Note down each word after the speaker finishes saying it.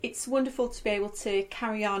It's wonderful to be able to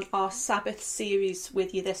carry on our Sabbath series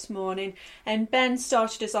with you this morning. And Ben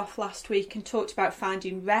started us off last week and talked about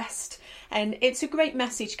finding rest. And it's a great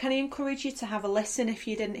message. Can I encourage you to have a listen if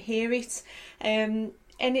you didn't hear it?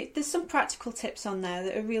 There's some practical tips on there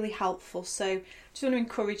that are really helpful. So I just want to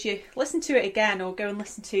encourage you, listen to it again or go and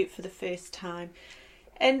listen to it for the first time.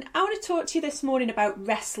 And I want to talk to you this morning about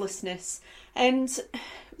restlessness. And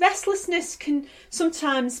restlessness can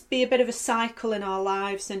sometimes be a bit of a cycle in our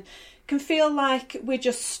lives and can feel like we're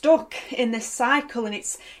just stuck in this cycle and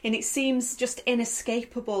it seems just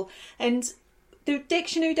inescapable. And the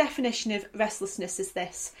dictionary definition of restlessness is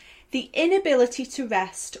this: the inability to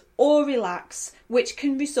rest or relax, which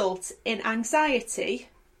can result in anxiety,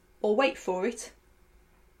 or wait for it,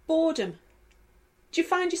 boredom. Do you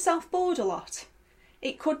find yourself bored a lot?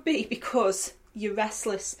 It could be because you're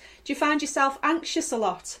restless. Do you find yourself anxious a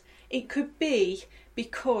lot? It could be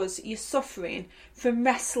because you're suffering from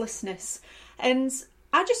restlessness. And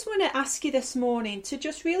I just want to ask you this morning to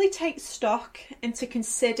just really take stock and to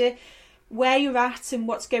consider where you're at and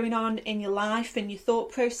what's going on in your life and your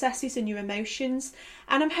thought processes and your emotions.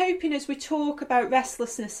 And I'm hoping as we talk about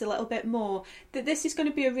restlessness a little bit more, that this is going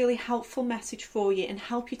to be a really helpful message for you and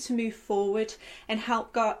help you to move forward and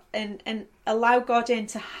help God and allow God in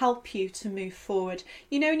to help you to move forward.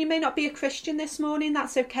 And you may not be a Christian this morning,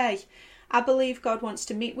 that's okay. I believe God wants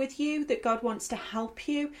to meet with you, that God wants to help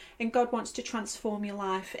you, and God wants to transform your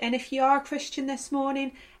life. And if you are a Christian this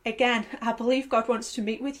morning, again, I believe God wants to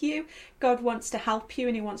meet with you, God wants to help you,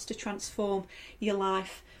 and He wants to transform your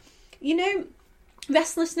life.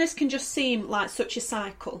 Restlessness can just seem like such a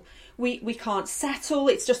cycle. We can't settle.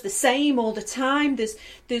 It's just the same all the time. There's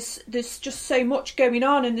just so much going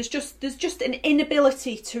on, and there's just an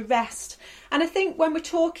inability to rest. And I think when we're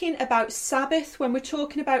talking about Sabbath, when we're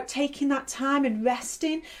talking about taking that time and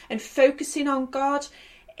resting and focusing on God,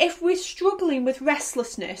 if we're struggling with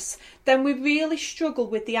restlessness, then we really struggle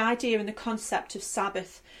with the idea and the concept of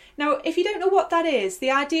Sabbath. Now, if you don't know what that is,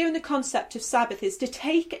 the idea and the concept of Sabbath is to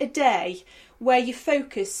take a day where your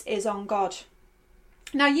focus is on God.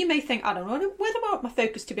 Now, you may think, I don't know whether I want my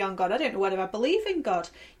focus to be on God. I don't know whether I believe in God.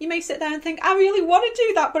 You may sit there and think, I really want to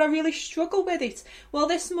do that, but I really struggle with it. Well,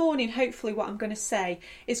 this morning, hopefully what I'm going to say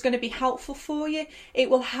is going to be helpful for you. It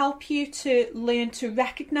will help you to learn to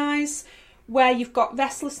recognise where you've got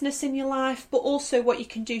restlessness in your life, but also what you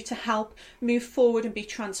can do to help move forward and be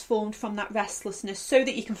transformed from that restlessness so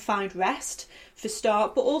that you can find rest for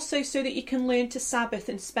start, but also so that you can learn to Sabbath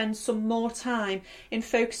and spend some more time in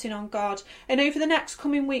focusing on God. And over the next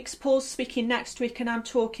coming weeks, Paul's speaking next week and I'm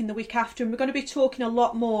talking the week after, and we're going to be talking a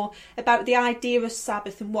lot more about the idea of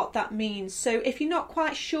Sabbath and what that means. So if you're not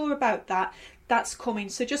quite sure about that, that's coming.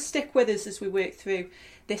 So just stick with us as we work through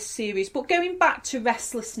this series. But going back to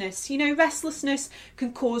restlessness, restlessness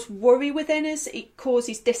can cause worry within us. It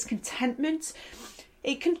causes discontentment.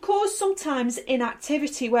 It can cause sometimes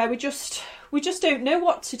inactivity where we just don't know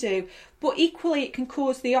what to do. But equally, it can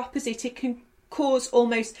cause the opposite. It can cause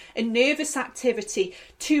almost a nervous activity,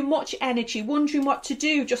 too much energy, wondering what to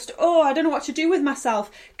do, I don't know what to do with myself.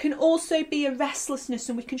 Can also be a restlessness,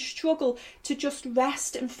 and we can struggle to just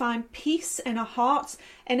rest and find peace in our hearts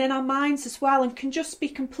and in our minds as well, and can just be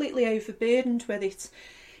completely overburdened with it.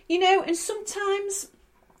 And sometimes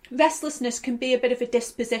restlessness can be a bit of a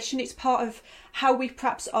disposition. It's part of how we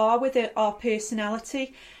perhaps are with our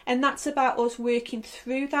personality, and that's about us working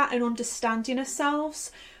through that and understanding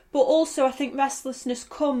ourselves. But also I think restlessness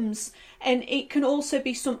comes, and it can also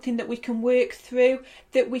be something that we can work through,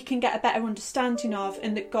 that we can get a better understanding of,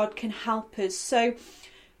 and that God can help us. So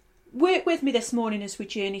work with me this morning as we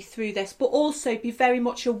journey through this, but also be very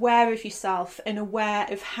much aware of yourself and aware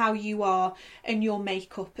of how you are and your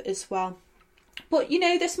makeup as well. But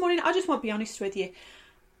this morning I just want to be honest with you.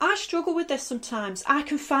 I struggle with this sometimes. I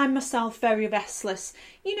can find myself very restless.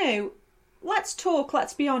 Let's talk,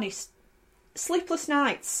 let's be honest. Sleepless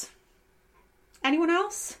nights. Anyone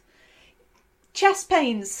else? Chest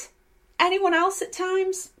pains. Anyone else at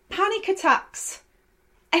times? Panic attacks.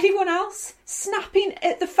 Anyone else? Snapping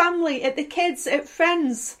at the family, at the kids, at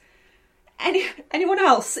friends. Anyone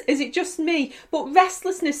else? Is it just me? But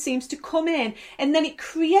restlessness seems to come in, and then it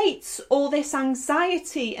creates all this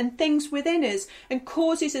anxiety and things within us and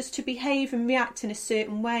causes us to behave and react in a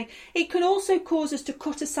certain way. It can also cause us to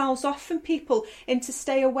cut ourselves off from people and to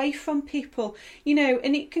stay away from people,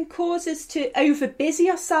 and it can cause us to over busy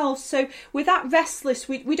ourselves. So with that restless,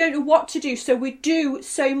 we don't know what to do. So we do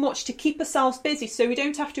so much to keep ourselves busy so we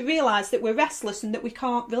don't have to realise that we're restless and that we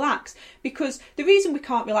can't relax, because the reason we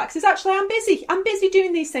can't relax is actually I'm I'm busy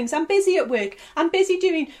doing these things, I'm busy at work, I'm busy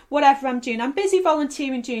doing whatever I'm doing, I'm busy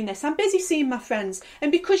volunteering doing this, I'm busy seeing my friends.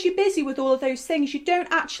 And because you're busy with all of those things, you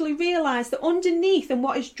don't actually realise that underneath and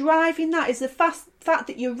what is driving that is the fact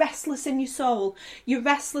that you're restless in your soul, you're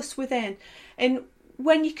restless within. And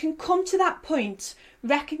when you can come to that point,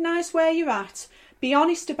 recognise where you're at, be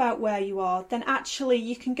honest about where you are, then actually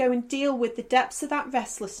you can go and deal with the depths of that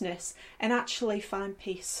restlessness and actually find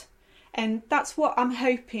peace. And that's what I'm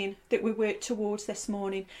hoping that we work towards this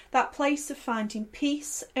morning, that place of finding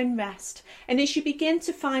peace and rest. And as you begin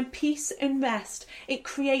to find peace and rest, it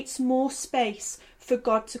creates more space for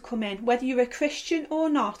God to come in. Whether you're a Christian or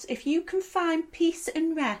not, if you can find peace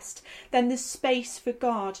and rest, then there's space for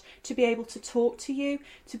God to be able to talk to you,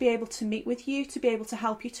 to be able to meet with you, to be able to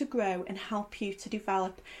help you to grow and help you to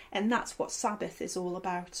develop. And that's what Sabbath is all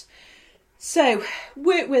about. So,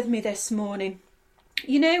 work with me this morning.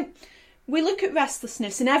 You know, we look at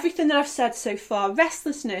restlessness and everything that I've said so far.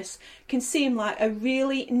 Restlessness can seem like a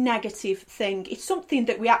really negative thing. It's something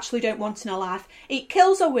that we actually don't want in our life. It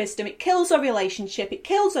kills our wisdom, it kills our relationship, it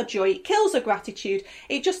kills our joy, it kills our gratitude.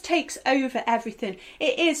 It just takes over everything.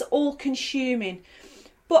 It is all consuming.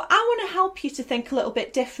 But I want to help you to think a little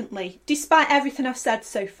bit differently, despite everything I've said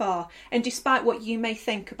so far, and despite what you may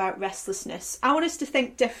think about restlessness. I want us to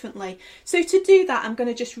think differently. So to do that, I'm going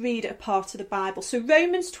to just read a part of the Bible. So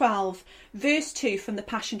Romans 12, verse 2 from the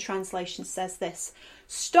Passion Translation says this: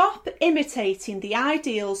 "Stop imitating the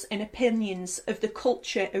ideals and opinions of the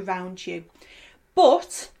culture around you,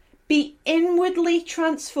 but be inwardly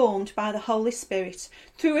transformed by the Holy Spirit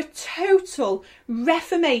through a total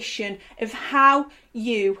reformation of how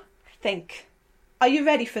you think." Are you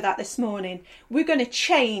ready for that this morning? We're going to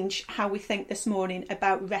change how we think this morning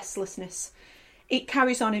about restlessness. It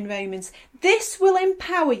carries on in Romans. "This will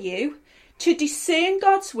empower you to discern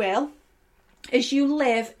God's will as you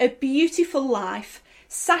live a beautiful life,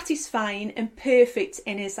 satisfying and perfect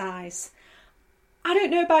in His eyes." I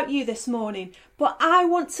don't know about you this morning, but I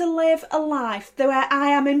want to live a life where I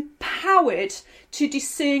am empowered to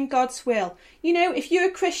discern God's will. You know, if you're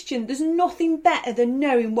a Christian, there's nothing better than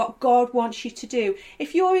knowing what God wants you to do.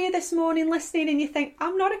 If you're here this morning listening and you think,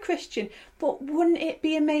 I'm not a Christian, but wouldn't it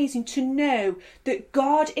be amazing to know that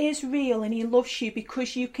God is real and He loves you,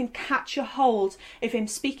 because you can catch a hold of Him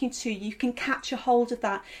speaking to you. You can catch a hold of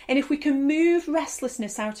that. And if we can move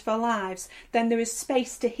restlessness out of our lives, then there is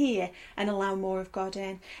space to hear and allow more of God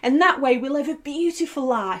in. And that way we live a beautiful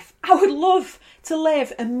life. I would love to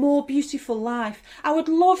live a more beautiful life. I would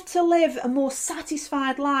love to live a more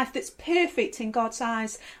satisfied life that's perfect in God's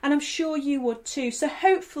eyes. And I'm sure you would too. So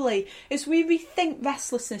hopefully, as we rethink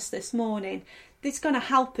restlessness this morning, it's going to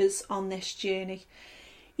help us on this journey.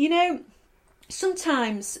 You know,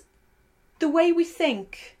 sometimes the way we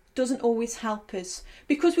think doesn't always help us,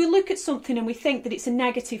 because we look at something and we think that it's a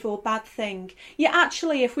negative or bad thing. Yet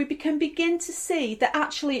actually, if we can begin to see that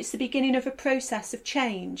actually it's the beginning of a process of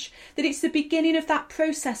change, that it's the beginning of that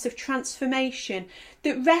process of transformation,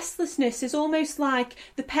 that restlessness is almost like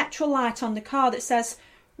the petrol light on the car that says,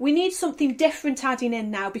 we need something different adding in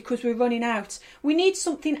now because we're running out. We need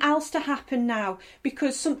something else to happen now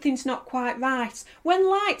because something's not quite right. When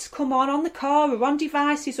lights come on the car or on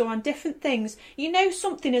devices or on different things, you know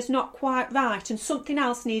something is not quite right and something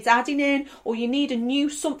else needs adding in, or you need a new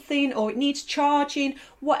something, or it needs charging,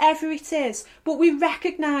 whatever it is. But we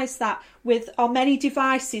recognise that with our many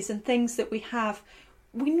devices and things that we have.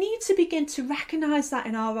 We need to begin to recognise that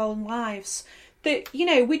in our own lives. That, you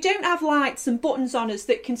know, we don't have lights and buttons on us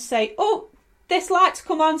that can say, oh, this light's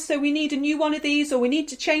come on, so we need a new one of these, or we need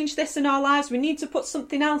to change this in our lives, we need to put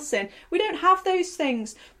something else in. We don't have those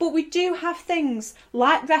things, but we do have things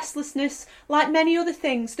like restlessness, like many other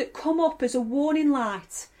things that come up as a warning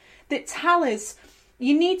light that tell us,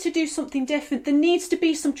 you need to do something different. There needs to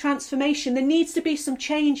be some transformation. There needs to be some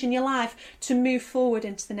change in your life to move forward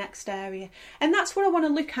into the next area. And that's what I want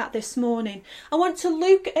to look at this morning. I want to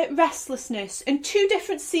look at restlessness and two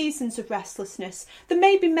different seasons of restlessness. There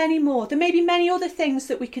may be many more. There may be many other things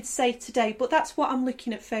that we could say today, but that's what I'm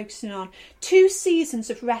looking at focusing on. Two seasons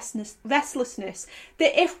of restlessness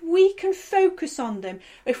that if we can focus on them,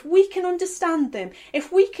 if we can understand them,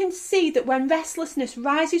 if we can see that when restlessness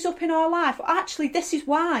rises up in our life, well, actually this is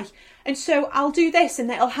why, and so I'll do this and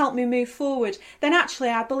it'll help me move forward, then actually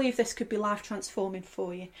I believe this could be life transforming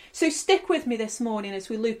for you. So stick with me this morning as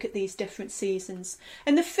we look at these different seasons.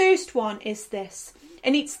 And the first one is this,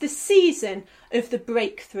 and it's the season of the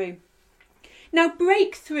breakthrough. Now,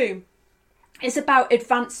 breakthrough, is about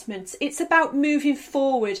advancement. It's about moving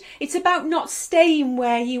forward. It's about not staying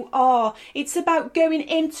where you are. It's about going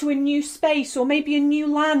into a new space, or maybe a new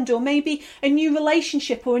land, or maybe a new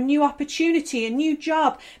relationship, or a new opportunity, a new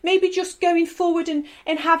job. Maybe just going forward and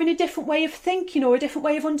having a different way of thinking, or a different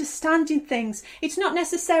way of understanding things. It's not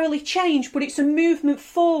necessarily change, but it's a movement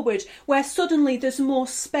forward where suddenly there's more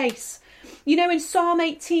space. You know, in Psalm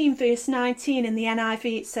 18 verse 19 in the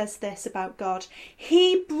NIV, it says this about God: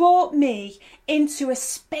 He brought me into a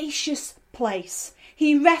spacious place.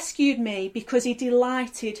 He rescued me because he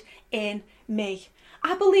delighted in me.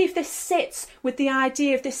 I believe this sits with the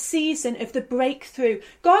idea of this season of the breakthrough.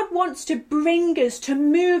 God wants to bring us, to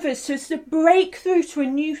move us, to break through to a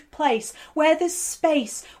new place where there's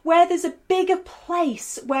space, where there's a bigger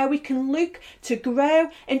place where we can look to grow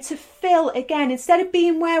and to fill again, instead of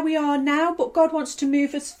being where we are now. But God wants to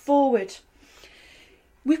move us forward.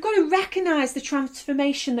 We've got to recognise the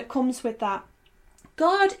transformation that comes with that.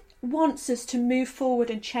 God wants us to move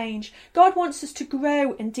forward and change. God wants us to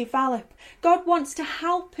grow and develop. God wants to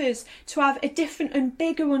help us to have a different and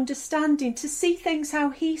bigger understanding, to see things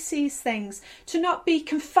how he sees things, to not be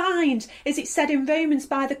confined, as it said in Romans,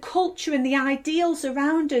 by the culture and the ideals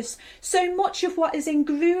around us. So much of what is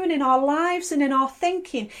ingrained in our lives and in our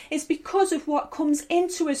thinking is because of what comes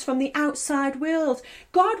into us from the outside world.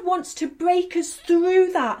 God wants to break us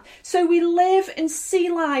through that, so we live and see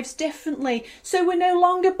lives differently, so we're no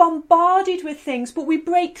longer bombarded with things, but we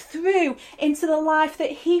break through into the life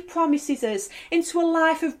that he promises us, into a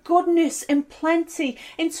life of goodness and plenty,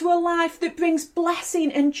 into a life that brings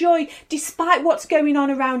blessing and joy despite what's going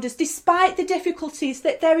on around us, despite the difficulties.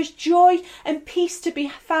 That there is joy and peace to be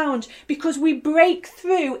found because we break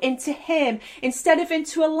through into him instead of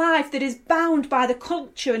into a life that is bound by the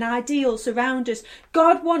culture and ideals around us.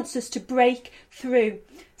 God wants us to break through.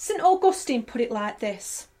 St. Augustine put it like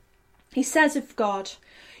this. He says of God: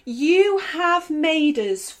 You have made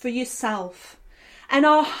us for yourself, and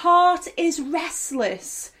our heart is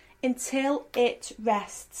restless until it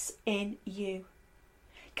rests in you.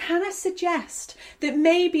 Can I suggest that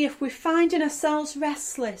maybe if we're finding ourselves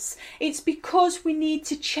restless, it's because we need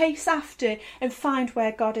to chase after and find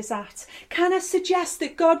where God is at? Can I suggest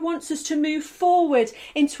that God wants us to move forward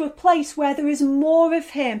into a place where there is more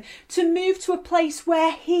of him, to move to a place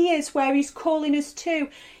where he is, where he's calling us to?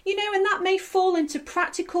 You know, and that may fall into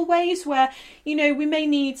practical ways where, you know, we may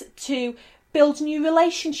need to build new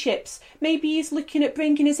relationships. Maybe he's looking at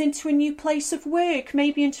bringing us into a new place of work,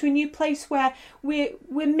 maybe into a new place where we're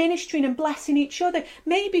ministering and blessing each other.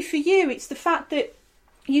 Maybe for you it's the fact that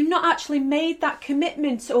you've not actually made that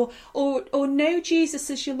commitment or know Jesus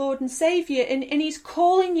as your Lord and Saviour, and he's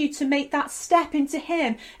calling you to make that step into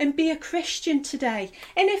him and be a Christian today.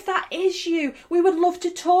 And if that is you, we would love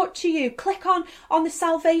to talk to you. Click on the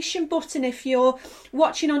salvation button if you're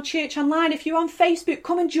watching on Church Online. If you're on Facebook,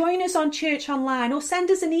 come and join us on Church Online, or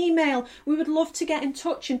send us an email. We would love to get in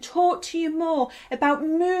touch and talk to you more about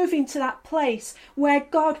moving to that place where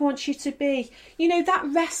God wants you to be. You know, that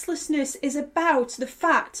restlessness is about the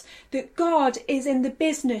fact that God is in the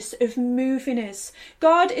business of moving us.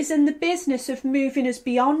 God is in the business of moving us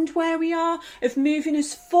beyond where we are, of moving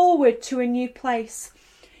us forward to a new place.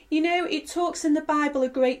 You know, it talks in the Bible a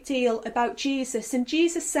great deal about Jesus, and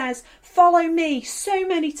Jesus says, "Follow me," so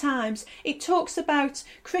many times. It talks about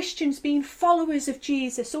Christians being followers of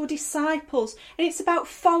Jesus or disciples, and it's about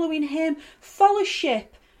following him.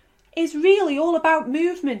 Fellowship is really all about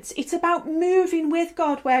movement. It's about moving with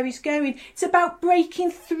God where he's going. It's about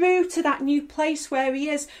breaking through to that new place where he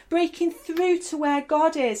is, breaking through to where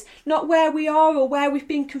God is, not where we are or where we've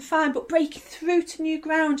been confined, but breaking through to new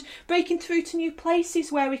ground, breaking through to new places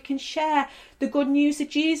where we can share the good news of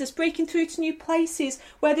Jesus, breaking through to new places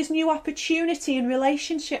where there's new opportunity and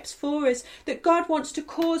relationships for us. That God wants to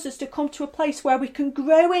cause us to come to a place where we can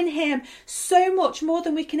grow in him so much more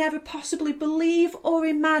than we can ever possibly believe or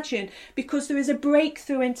imagine, because there is a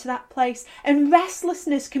breakthrough into that place. And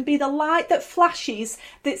restlessness can be the light that flashes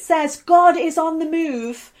that says God is on the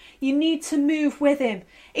move. You need to move with him.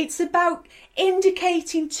 It's about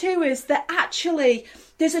indicating to us that actually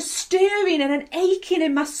there's a stirring and an aching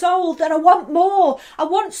in my soul that I want more. I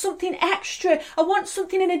want something extra. I want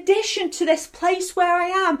something in addition to this place where I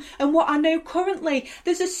am and what I know currently.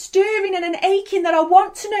 There's a stirring and an aching that I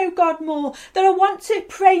want to know God more, that I want to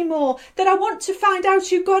pray more, that I want to find out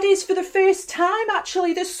who God is for the first time.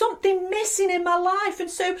 Actually, there's something missing in my life.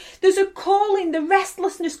 And so there's a calling. The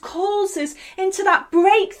restlessness calls us into that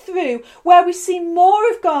breakthrough where we see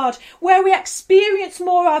more of God, where we experience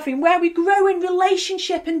more of him, where we grow in relationship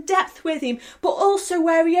relationship and depth with him, but also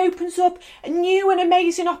where he opens up a new and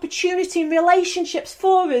amazing opportunity and relationships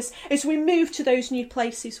for us as we move to those new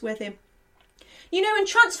places with him. You know, and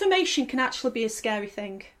transformation can actually be a scary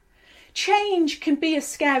thing. Change can be a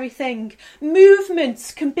scary thing.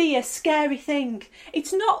 Movements can be a scary thing.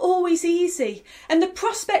 It's not always easy. And the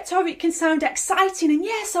prospect of it can sound exciting. And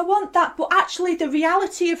yes, I want that. But actually the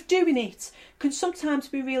reality of doing it can sometimes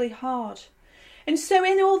be really hard. And so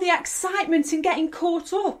in all the excitement and getting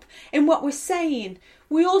caught up in what we're saying,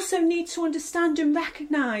 we also need to understand and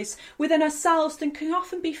recognise within ourselves there can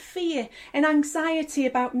often be fear and anxiety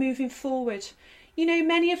about moving forward. You know,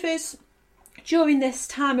 many of us during this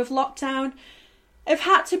time of lockdown have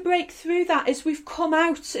had to break through that as we've come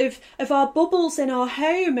out of our bubbles in our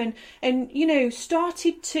home and you know,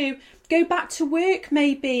 started to go back to work,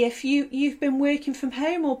 maybe if you've been working from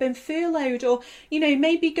home or been furloughed, or, you know,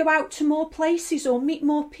 maybe go out to more places or meet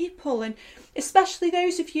more people. And especially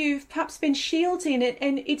those of you who've perhaps been shielding it,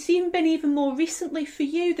 and it's even more recently for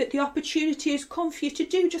you that the opportunity has come for you to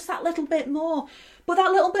do just that little bit more. But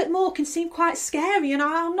that little bit more can seem quite scary, and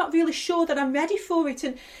I'm not really sure that I'm ready for it,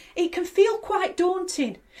 and it can feel quite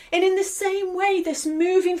daunting. And in the same way, this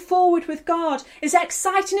moving forward with God, as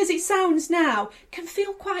exciting as it sounds now, can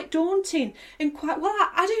feel quite daunting and quite, well,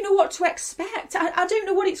 I don't know what to expect. I don't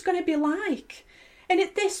know what it's going to be like. And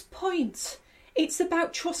at this point, it's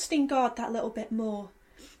about trusting God that little bit more.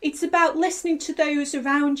 It's about listening to those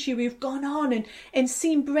around you who've gone on and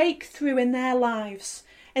seen breakthrough in their lives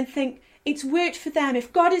and think, it's worked for them.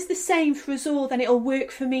 If God is the same for us all, then it'll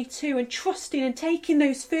work for me too. And trusting and taking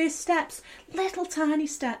those first steps, little tiny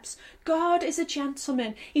steps. God is a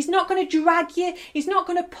gentleman. He's not going to drag you. He's not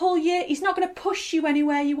going to pull you. He's not going to push you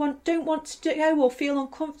anywhere you don't want to go or feel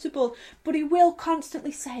uncomfortable. But he will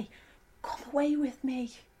constantly say, come away with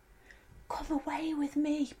me. Come away with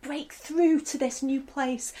me. Break through to this new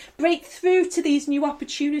place. Break through to these new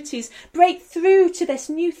opportunities. Break through to this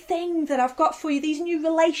new thing that I've got for you. These new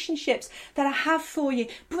relationships that I have for you.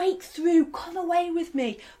 Break through. Come away with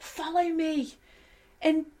me. Follow me.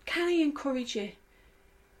 And can I encourage you?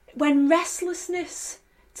 When restlessness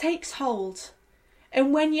takes hold,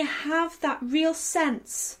 and when you have that real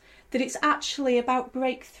sense that it's actually about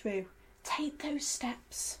breakthrough, take those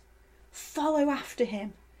steps. Follow after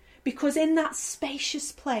him. Because in that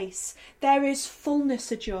spacious place, there is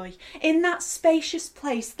fullness of joy. In that spacious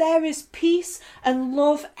place, there is peace and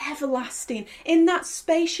love everlasting. In that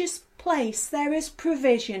spacious place, there is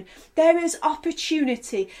provision. There is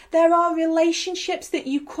opportunity. There are relationships that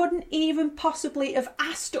you couldn't even possibly have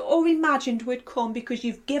asked or imagined would come because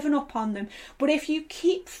you've given up on them. But if you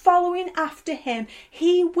keep following after him,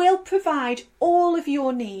 he will provide all of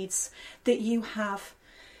your needs that you have.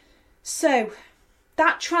 So,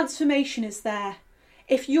 that transformation is there.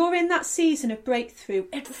 If you're in that season of breakthrough,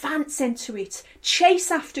 advance into it. Chase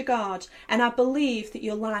after God. And I believe that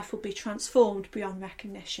your life will be transformed beyond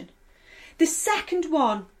recognition. The second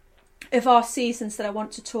one of our seasons that I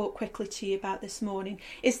want to talk quickly to you about this morning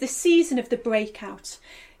is the season of the breakout.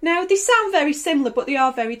 Now, they sound very similar, but they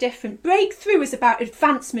are very different. Breakthrough is about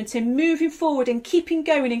advancement and moving forward and keeping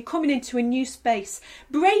going and coming into a new space.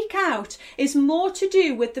 Breakout is more to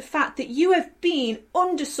do with the fact that you have been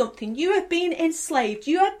under something. You have been enslaved.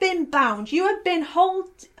 You have been bound. You have been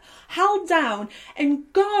held down.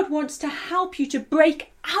 And God wants to help you to break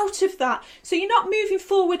out of that. So you're not moving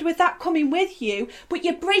forward with that coming with you, but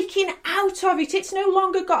you're breaking out of it. It's no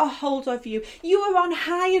longer got a hold of you. You are on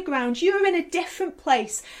higher ground. You are in a different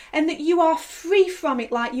place, and that you are free from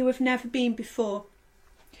it like you have never been before.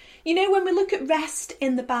 You know, when we look at rest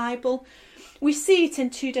in the Bible, we see it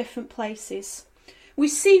in two different places. We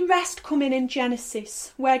see rest coming in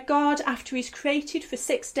Genesis, where God, after he's created for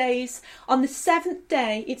 6 days, on the seventh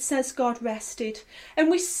day, it says God rested. And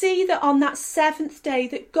we see that on that seventh day,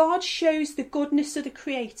 that God shows the goodness of the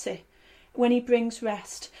Creator when he brings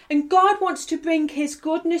rest. And God wants to bring his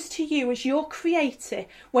goodness to you as your creator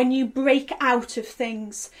when you break out of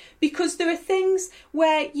things. Because there are things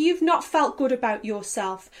where you've not felt good about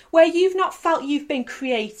yourself, where you've not felt you've been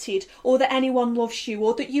created, or that anyone loves you,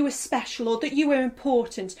 or that you are special, or that you are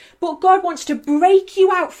important. But God wants to break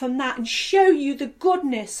you out from that and show you the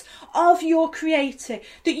goodness of your creator,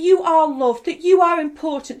 that you are loved, that you are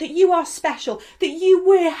important, that you are special, that you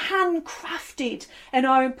were handcrafted and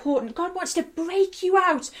are important. God wants to break you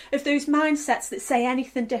out of those mindsets that say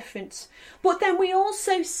anything different. But then we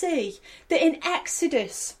also see that in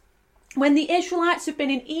Exodus, when the Israelites have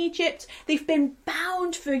been in Egypt, they've been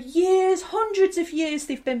bound for years, hundreds of years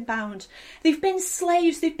they've been bound. They've been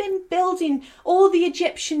slaves, they've been building all the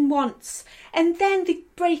Egyptian wants. And then they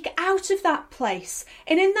break out of that place.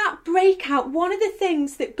 And in that breakout, one of the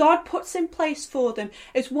things that God puts in place for them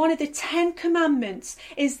as one of the 10 commandments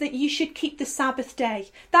is that you should keep the Sabbath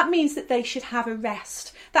day. That means that they should have a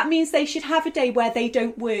rest. That means they should have a day where they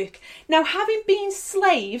don't work. Now, having been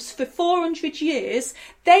slaves for 400 years,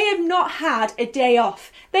 they have not had a day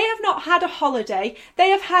off. They have not had a holiday.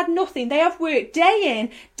 They have had nothing. They have worked day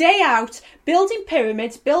in, day out, building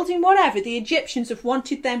pyramids, building whatever the Egyptians have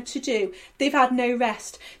wanted them to do. They've had no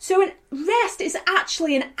rest. So rest is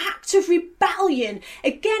actually an act of rebellion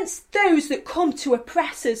against those that come to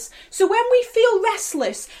oppress us. So when we feel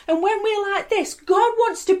restless and when we're like this, God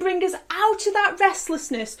wants to bring us out of that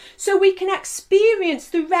restlessness so we can experience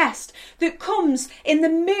the rest that comes in the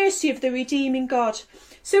mercy of the redeeming God.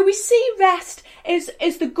 So we see rest as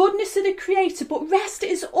the goodness of the Creator, but rest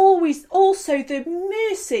is always also the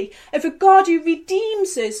mercy of a God who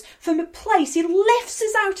redeems us from a place. He lifts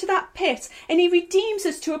us out of that pit and he redeems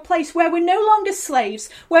us to a place where we're no longer slaves,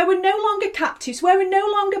 where we're no longer captives, where we're no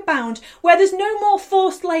longer bound, where there's no more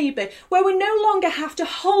forced labour, where we no longer have to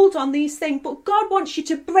hold on these things. But God wants you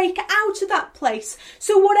to break out of that place.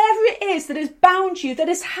 So whatever it is that has bound you, that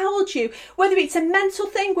has held you, whether it's a mental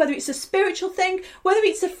thing, whether it's a spiritual thing, whether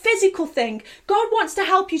it's a physical thing, God wants to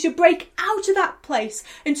help you to break out of that place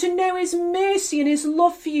and to know his mercy and his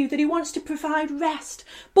love for you, that he wants to provide rest.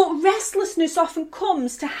 But restlessness often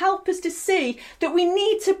comes to help us to see that we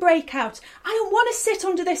need to break out. I don't want to sit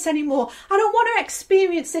under this anymore. I don't want to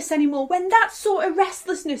experience this anymore. When that sort of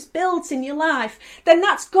restlessness builds in your life, then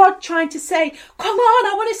that's God trying to say, come on,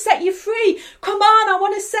 I want to set you free. Come on, I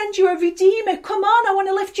want to send you a redeemer. Come on, I want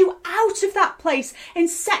to lift you out of that place and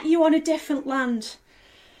set you on a different land.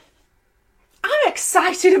 I'm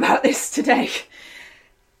excited about this today.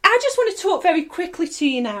 I just want to talk very quickly to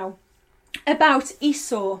you now about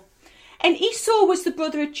Esau. And Esau was the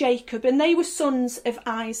brother of Jacob, and they were sons of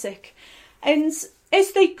Isaac. And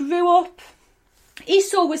as they grew up,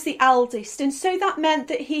 Esau was the eldest, and so that meant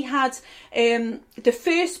that he had the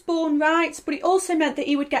firstborn rights, but it also meant that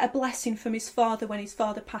he would get a blessing from his father when his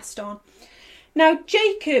father passed on. Now,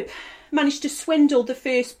 Jacob managed to swindle the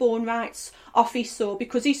firstborn rights off Esau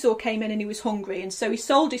because Esau came in and he was hungry, and so he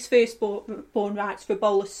sold his firstborn rights for a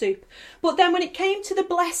bowl of soup. But then when it came to the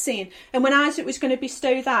blessing and when Isaac was going to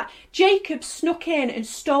bestow that, Jacob snuck in and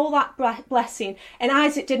stole that blessing, and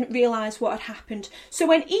Isaac didn't realise what had happened. So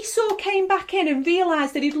when Esau came back in and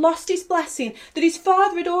realised that he'd lost his blessing, that his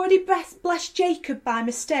father had already blessed Jacob by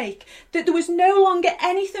mistake, that there was no longer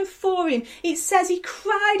anything for him, it says he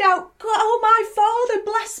cried out, "Oh, my father,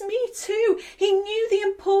 bless me too." He knew the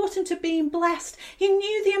importance of being blessed. He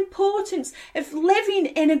knew the importance of living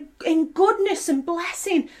in goodness and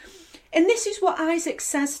blessing. And this is what Isaac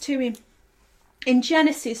says to him in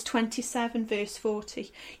Genesis 27 verse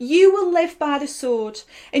 40. "You will live by the sword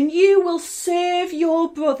and you will serve your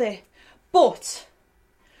brother. But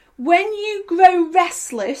when you grow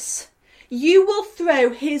restless, you will throw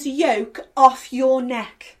his yoke off your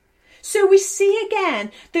neck." So we see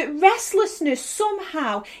again that restlessness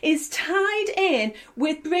somehow is tied in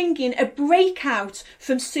with bringing a breakout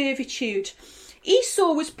from servitude.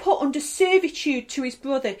 Esau was put under servitude to his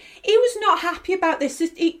brother. He was not happy about this.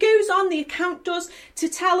 It goes on, the account does, to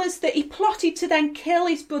tell us that he plotted to then kill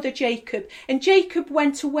his brother Jacob. And Jacob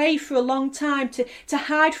went away for a long time to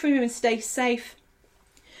hide from him and stay safe.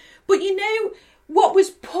 But you know, what was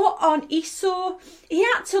put on Esau, he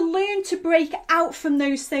had to learn to break out from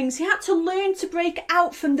those things. He had to learn to break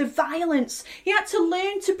out from the violence. He had to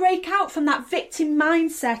learn to break out from that victim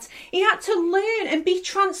mindset. He had to learn and be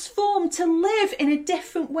transformed to live in a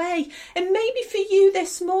different way. And maybe for you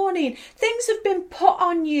this morning, things have been put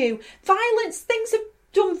on you. Things have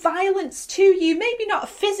done violence to you. Maybe not a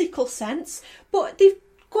physical sense, but they've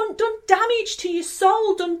done damage to your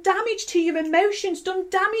soul, done damage to your emotions, done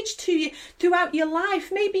damage to you throughout your life.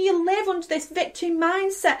 Maybe you live under this victim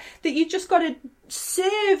mindset that you just got to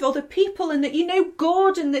serve other people and that you're no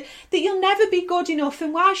good and that you'll never be good enough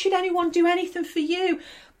and why should anyone do anything for you?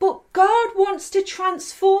 But God wants to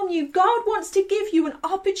transform you. God wants to give you an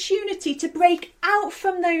opportunity to break out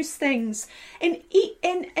from those things. And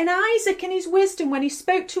Isaac, in his wisdom, when he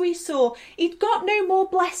spoke to Esau, he'd got no more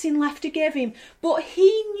blessing left to give him. But he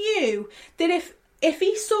knew that if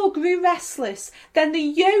Esau grew restless, then the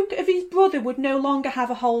yoke of his brother would no longer have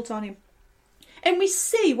a hold on him. And we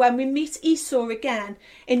see when we meet Esau again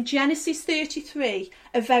in Genesis 33,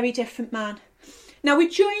 a very different man. Now we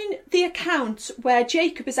join the account where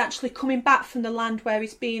Jacob is actually coming back from the land where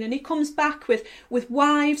he's been, and he comes back with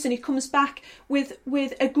wives, and he comes back with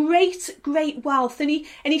a great wealth, and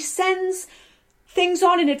he sends things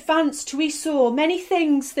on in advance to Esau, many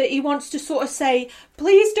things that he wants to sort of say,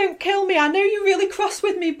 please don't kill me, I know you're really cross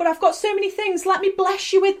with me, but I've got so many things, let me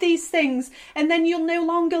bless you with these things, and then you'll no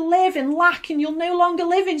longer live in lack, and you'll no longer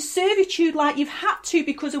live in servitude like you've had to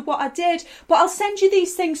because of what I did, but I'll send you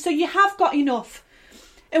these things so you have got enough.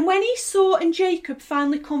 And when Esau and Jacob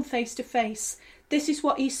finally come face to face, this is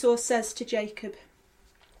what Esau says to Jacob.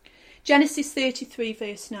 Genesis 33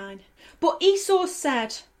 verse 9. But Esau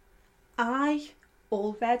said, I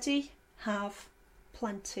already have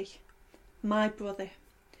plenty, my brother.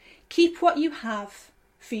 Keep what you have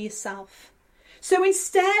for yourself. So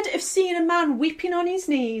instead of seeing a man weeping on his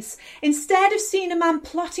knees, instead of seeing a man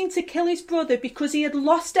plotting to kill his brother because he had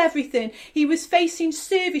lost everything, he was facing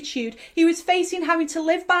servitude, he was facing having to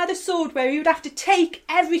live by the sword where he would have to take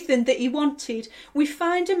everything that he wanted, we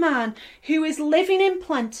find a man who is living in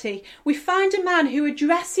plenty. We find a man who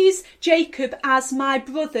addresses Jacob as my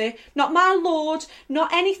brother, not my lord,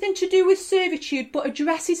 not anything to do with servitude, but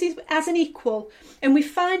addresses him as an equal. And we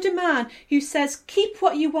find a man who says, keep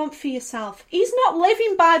what you want for yourself. He's not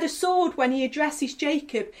living by the sword when he addresses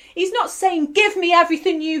Jacob. He's not saying, give me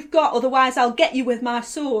everything you've got, otherwise I'll get you with my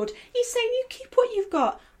sword. He's saying, you keep what you've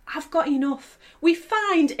got. I've got enough. We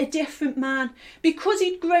find a different man because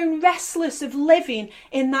he'd grown restless of living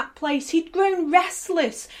in that place. He'd grown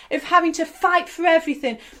restless of having to fight for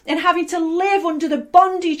everything and having to live under the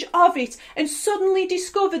bondage of it, and suddenly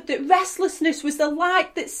discovered that restlessness was the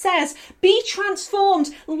light that says, be transformed,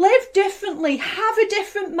 live differently, have a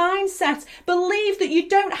different mindset, believe that you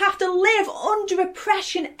don't have to live under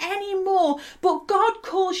oppression anymore, but God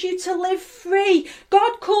calls you to live free.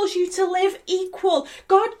 God calls you to live equal.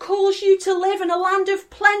 God calls you to live in a land of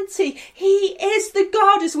plenty. He is the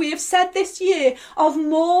God, as we have said this year, of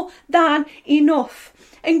more than enough.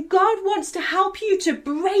 And God wants to help you to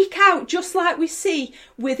break out, just like we see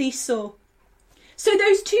with Esau. So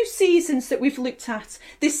those two seasons that we've looked at,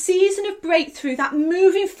 this season of breakthrough, that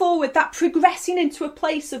moving forward, that progressing into a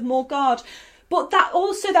place of more God, but that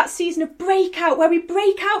also that season of breakout, where we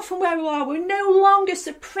break out from where we are, we're no longer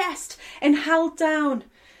suppressed and held down.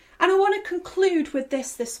 And I want to conclude with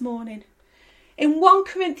this morning. In 1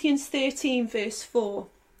 Corinthians 13 verse 4,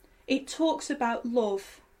 it talks about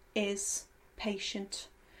love is patient.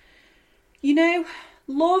 You know,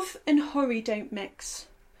 love and hurry don't mix.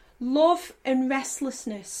 Love and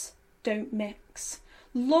restlessness don't mix.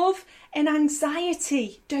 Love and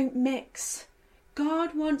anxiety don't mix.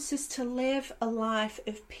 God wants us to live a life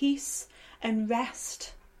of peace and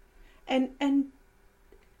rest and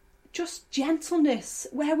just gentleness,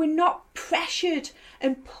 where we're not pressured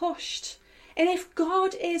and pushed. And if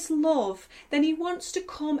God is love, then he wants to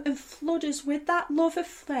come and flood us with that love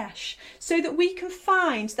afresh, so that we can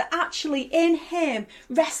find that actually in him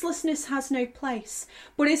restlessness has no place,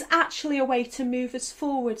 but is actually a way to move us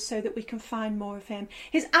forward so that we can find more of him.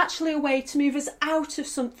 Is actually a way to move us out of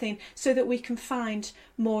something so that we can find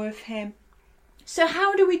more of him. So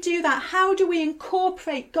how do we do that? How do we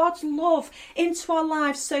incorporate God's love into our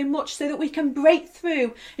lives so much so that we can break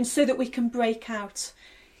through and so that we can break out?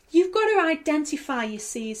 You've got to identify your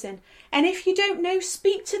season. And if you don't know,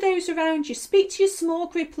 speak to those around you. Speak to your small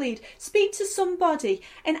group lead. Speak to somebody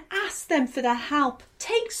and ask them for their help.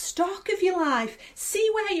 Take stock of your life. See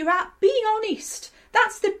where you're at. Be honest.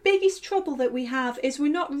 That's the biggest trouble that we have, is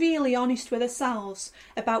we're not really honest with ourselves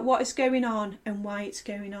about what is going on and why it's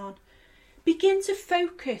going on. Begin to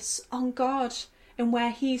focus on God and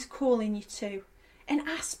where he's calling you to, and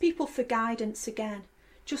ask people for guidance again,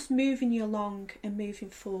 just moving you along and moving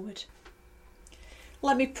forward.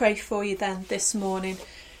 Let me pray for you then this morning.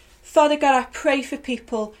 Father God, I pray for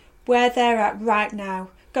people where they're at right now.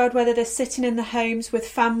 God, whether they're sitting in the homes with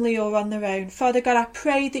family or on their own. Father God, I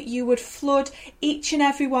pray that you would flood each and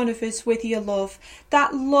every one of us with your love.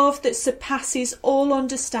 That love that surpasses all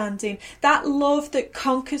understanding. That love that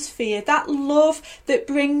conquers fear. That love that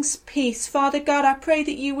brings peace. Father God, I pray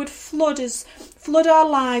that you would flood us, flood our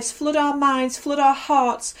lives, flood our minds, flood our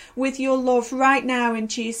hearts with your love right now in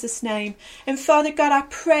Jesus' name. And Father God, I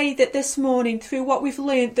pray that this morning, through what we've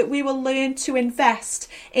learned, that we will learn to invest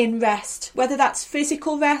in rest, whether that's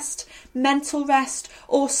physical rest, mental rest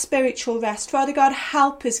or spiritual rest. Father God,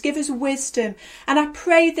 help us, give us wisdom. And I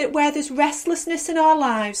pray that where there's restlessness in our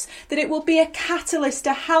lives, that it will be a catalyst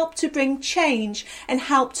to help to bring change and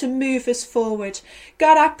help to move us forward.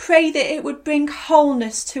 God, I pray that it would bring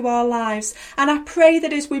wholeness to our lives. And I pray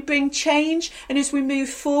that as we bring change and as we move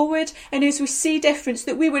forward and as we see difference,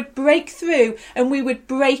 that we would break through and we would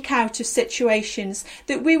break out of situations,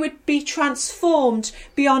 that we would be transformed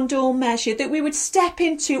beyond all measure, that we would step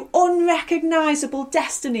into unreal unrecognisable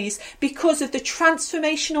destinies because of the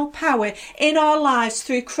transformational power in our lives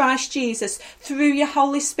through Christ Jesus, through your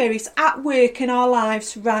Holy Spirit at work in our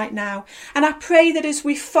lives right now. And I pray that as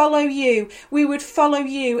we follow you, we would follow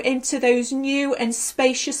you into those new and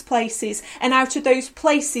spacious places and out of those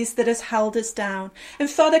places that has held us down. And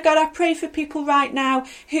Father God, I pray for people right now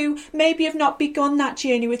who maybe have not begun that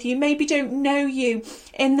journey with you, maybe don't know you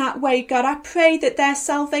in that way. God, I pray that their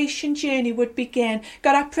salvation journey would begin.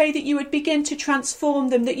 God, I pray that you would begin to transform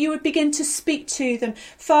them, that you would begin to speak to them,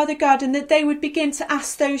 Father God, and that they would begin to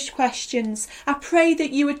ask those questions. I pray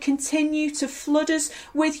that you would continue to flood us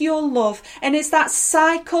with your love. And as that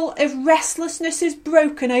cycle of restlessness is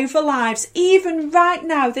broken over lives, even right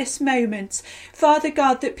now, this moment, Father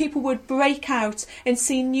God, that people would break out and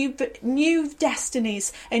see new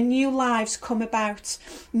destinies and new lives come about,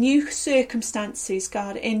 new circumstances,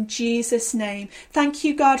 God, in Jesus' name. Thank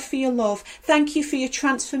you, God, for your love. Thank you for your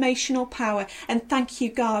transformational power. And thank you,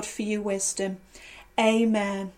 God, for your wisdom. Amen.